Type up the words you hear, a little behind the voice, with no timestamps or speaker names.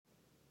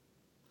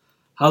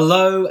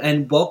Hello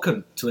and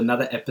welcome to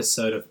another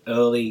episode of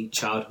Early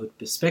Childhood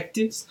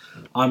Perspectives.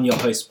 I'm your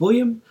host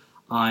William.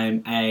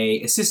 I'm a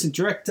assistant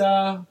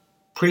director,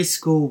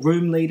 preschool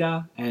room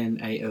leader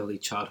and a early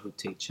childhood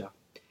teacher.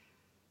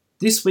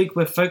 This week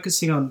we're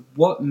focusing on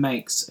what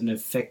makes an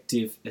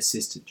effective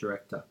assistant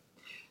director.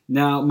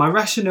 Now, my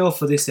rationale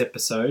for this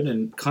episode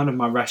and kind of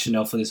my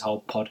rationale for this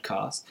whole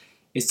podcast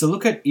is to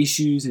look at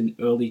issues in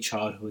early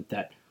childhood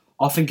that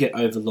often get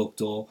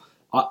overlooked or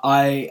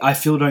I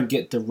feel don't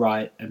get the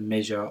right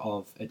measure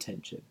of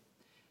attention.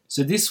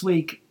 So this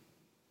week,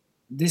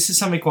 this is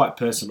something quite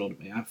personal to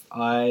me.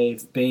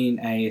 I've been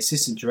an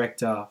assistant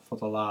director for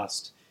the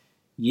last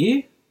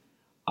year.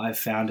 I've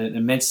found it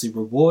immensely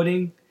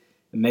rewarding,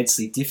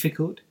 immensely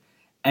difficult.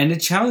 And the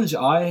challenge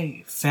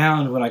I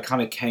found when I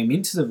kind of came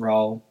into the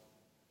role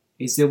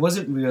is there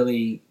wasn't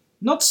really,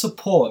 not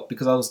support,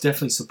 because I was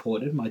definitely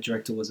supported. My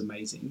director was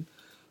amazing.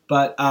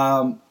 But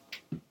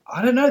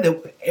I don't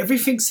know,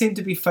 everything seemed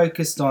to be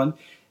focused on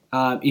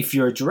if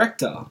you're a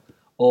director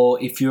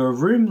or if you're a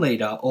room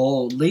leader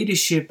or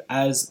leadership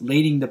as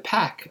leading the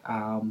pack,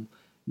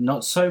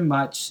 not so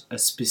much a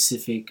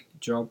specific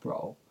job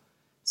role.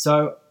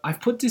 So I've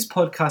put this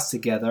podcast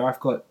together. I've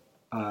got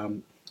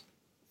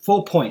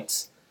 4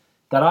 points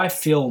that I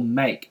feel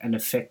make an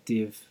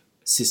effective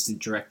assistant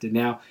director.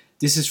 Now,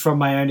 this is from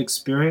my own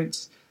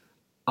experience.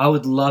 I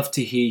would love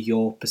to hear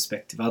your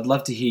perspective. I'd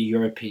love to hear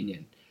your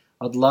opinion.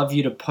 I'd love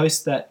you to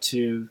post that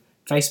to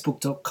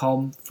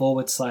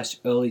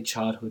facebook.com/early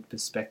childhood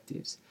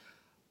perspectives.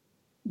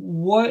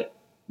 What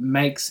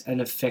makes an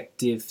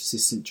effective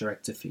assistant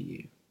director for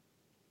you?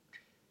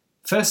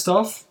 First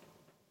off,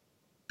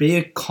 be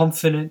a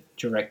confident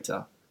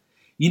director.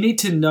 You need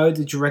to know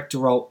the director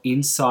role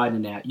inside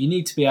and out. You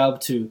need to be able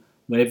to,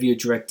 whenever your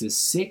director's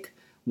sick,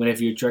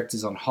 whenever your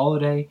director's on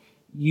holiday,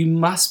 you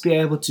must be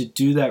able to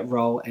do that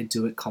role and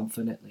do it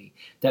confidently.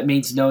 That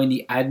means knowing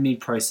the admin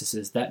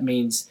processes. That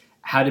means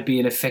how to be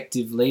an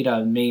effective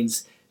leader. It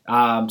means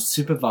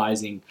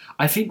supervising.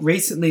 I think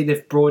recently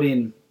they've brought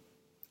in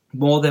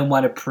more than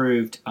one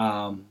approved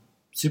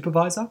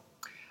supervisor.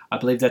 I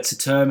believe that's a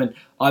term, and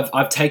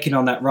I've taken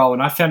on that role,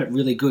 and I found it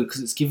really good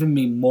because it's given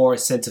me more a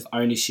sense of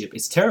ownership.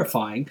 It's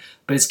terrifying,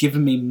 but it's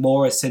given me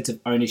more a sense of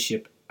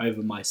ownership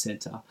over my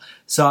center.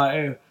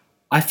 So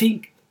I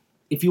think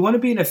if you want to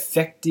be an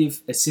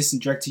effective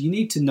assistant director, you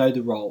need to know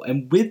the role,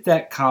 and with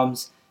that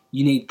comes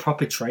you need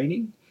proper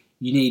training.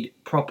 You need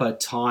proper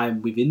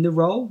time within the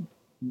role,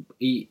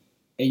 and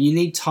you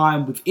need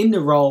time within the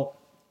role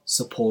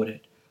supported.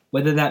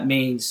 Whether that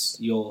means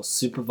you're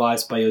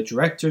supervised by your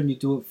director and you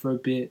do it for a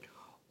bit,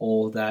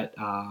 or that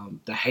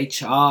the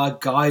HR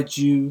guides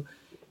you.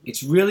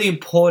 It's really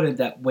important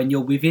that when you're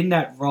within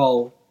that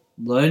role,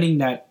 learning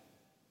that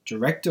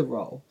director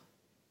role,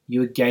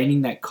 you're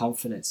gaining that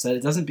confidence so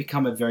it doesn't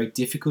become a very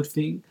difficult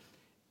thing.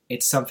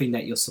 It's something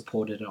that you're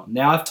supported on.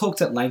 Now, I've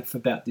talked at length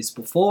about this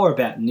before,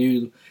 about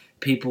new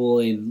people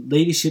in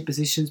leadership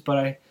positions,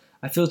 but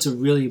I feel it's a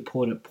really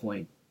important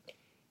point.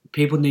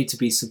 People need to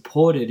be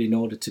supported in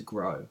order to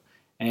grow.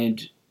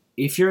 And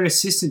if you're an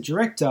assistant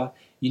director,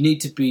 you need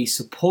to be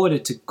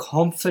supported to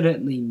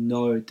confidently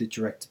know the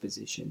director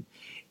position.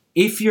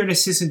 If you're an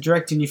assistant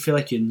director and you feel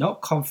like you're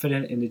not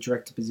confident in the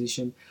director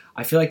position,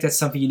 I feel like that's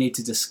something you need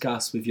to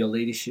discuss with your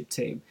leadership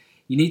team.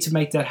 You need to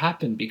make that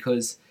happen,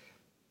 because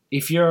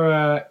if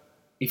you're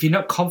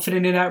not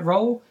confident in that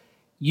role,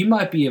 you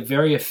might be a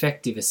very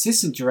effective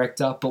assistant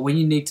director, but when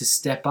you need to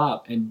step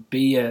up and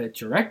be a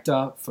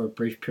director for a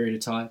brief period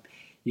of time,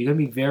 you're going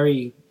to be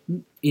very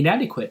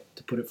inadequate,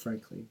 to put it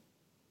frankly.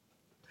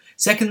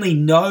 Secondly,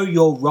 know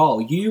your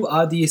role. You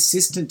are the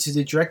assistant to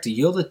the director.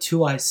 You're the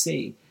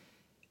 2IC.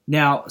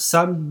 Now,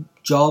 some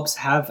jobs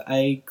have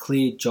a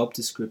clear job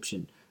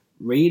description.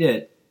 Read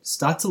it.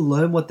 Start to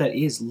learn what that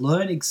is.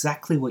 Learn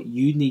exactly what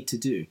you need to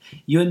do.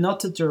 You're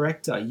not the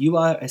director. You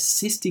are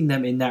assisting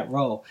them in that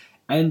role.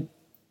 And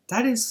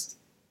that is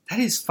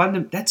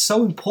fun. That's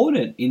so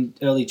important in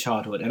early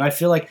childhood. And I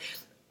feel like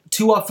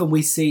too often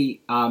we see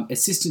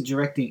assistant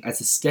directing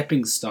as a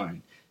stepping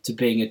stone to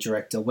being a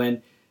director,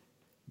 when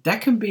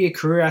that can be a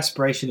career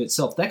aspiration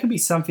itself. That can be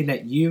something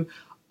that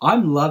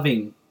I'm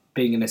loving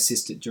being an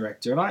assistant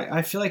director. And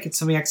I feel like it's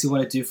something I actually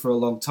want to do for a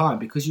long time,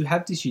 because you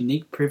have this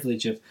unique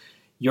privilege of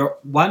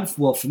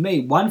for me,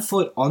 1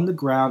 foot on the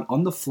ground,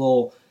 on the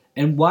floor,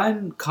 and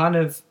one kind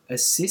of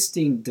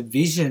assisting the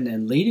vision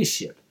and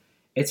leadership.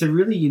 It's a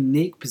really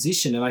unique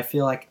position, and I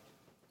feel like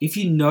if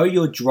you know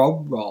your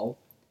job role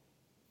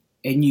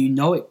and you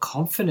know it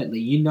confidently,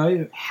 you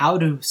know how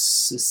to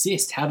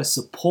assist, how to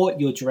support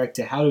your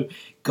director, how to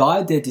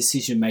guide their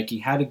decision making,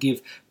 how to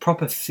give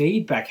proper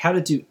feedback, how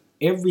to do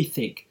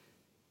everything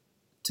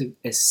to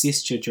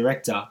assist your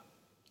director,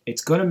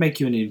 it's going to make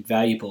you an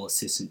invaluable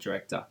assistant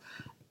director.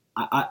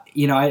 I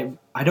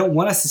don't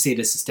want us to see it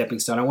as a stepping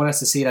stone. I want us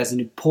to see it as an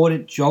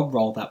important job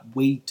role that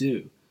we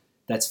do,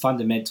 that's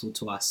fundamental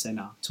to our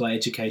center, to our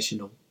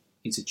educational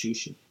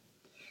institution.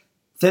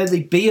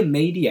 Thirdly, be a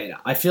mediator.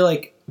 I feel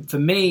like, for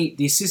me,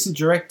 the assistant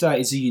director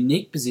is a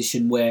unique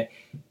position where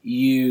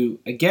you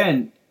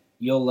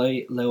you're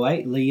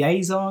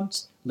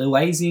liaising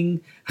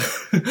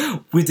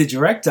with the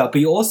director, but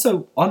you're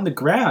also on the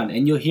ground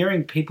and you're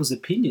hearing people's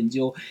opinions.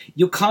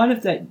 You're kind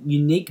of that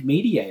unique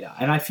mediator,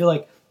 and I feel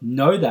like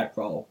know that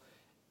role.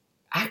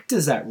 Act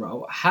as that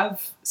role.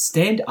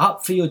 Stand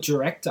up for your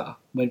director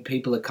when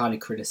people are kind of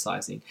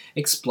criticizing.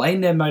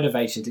 Explain their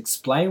motivations.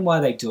 Explain why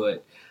they do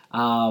it.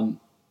 And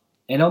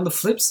on the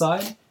flip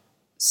side,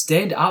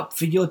 stand up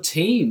for your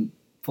team,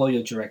 for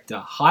your director.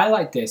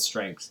 Highlight their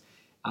strengths.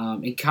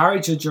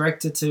 Encourage your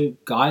director to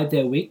guide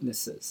their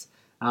weaknesses.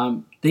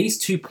 These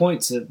 2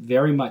 points are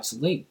very much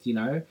linked, you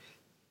know.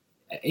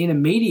 In a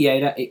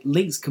mediator, it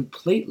links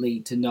completely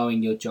to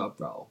knowing your job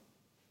role.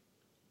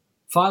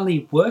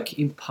 Finally, work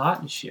in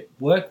partnership.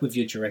 Work with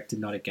your director,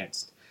 not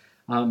against.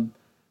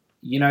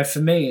 You know, for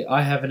me,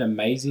 I have an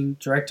amazing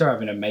director. I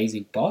have an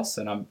amazing boss,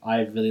 and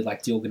I really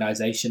like the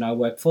organization I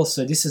work for.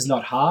 So this is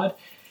not hard.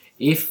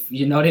 If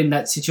you're not in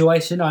that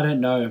situation, I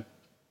don't know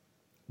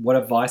what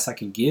advice I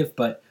can give,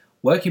 but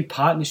work in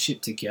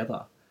partnership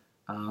together.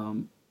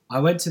 I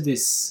went to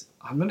this,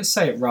 I'm going to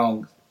say it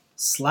wrong,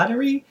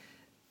 Slattery.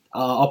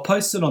 I'll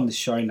post it on the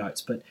show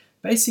notes, but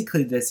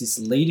basically there's this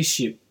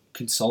leadership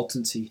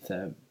consultancy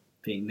firm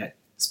thing that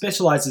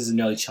specializes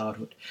in early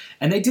childhood.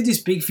 And they did this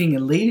big thing,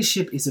 and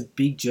leadership is a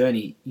big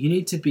journey. You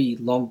need to be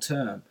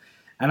long-term.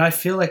 And I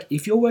feel like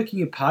if you're working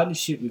in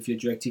partnership with your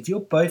director, if you're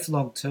both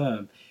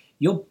long-term,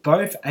 you're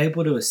both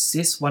able to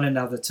assist one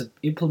another to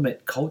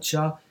implement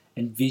culture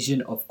and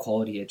vision of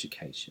quality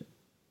education.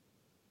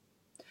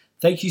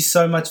 Thank you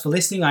so much for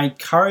listening. I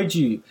encourage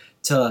you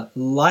to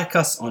like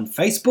us on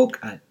Facebook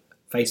at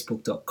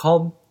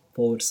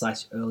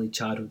facebook.com/early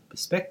childhood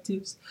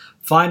perspectives.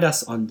 Find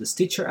us on the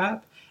Stitcher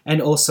app and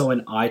also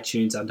in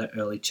iTunes under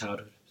Early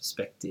Childhood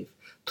Perspective.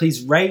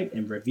 Please rate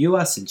and review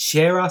us and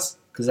share us,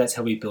 because that's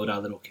how we build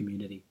our little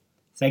community.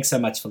 Thanks so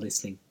much for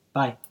listening.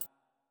 Bye.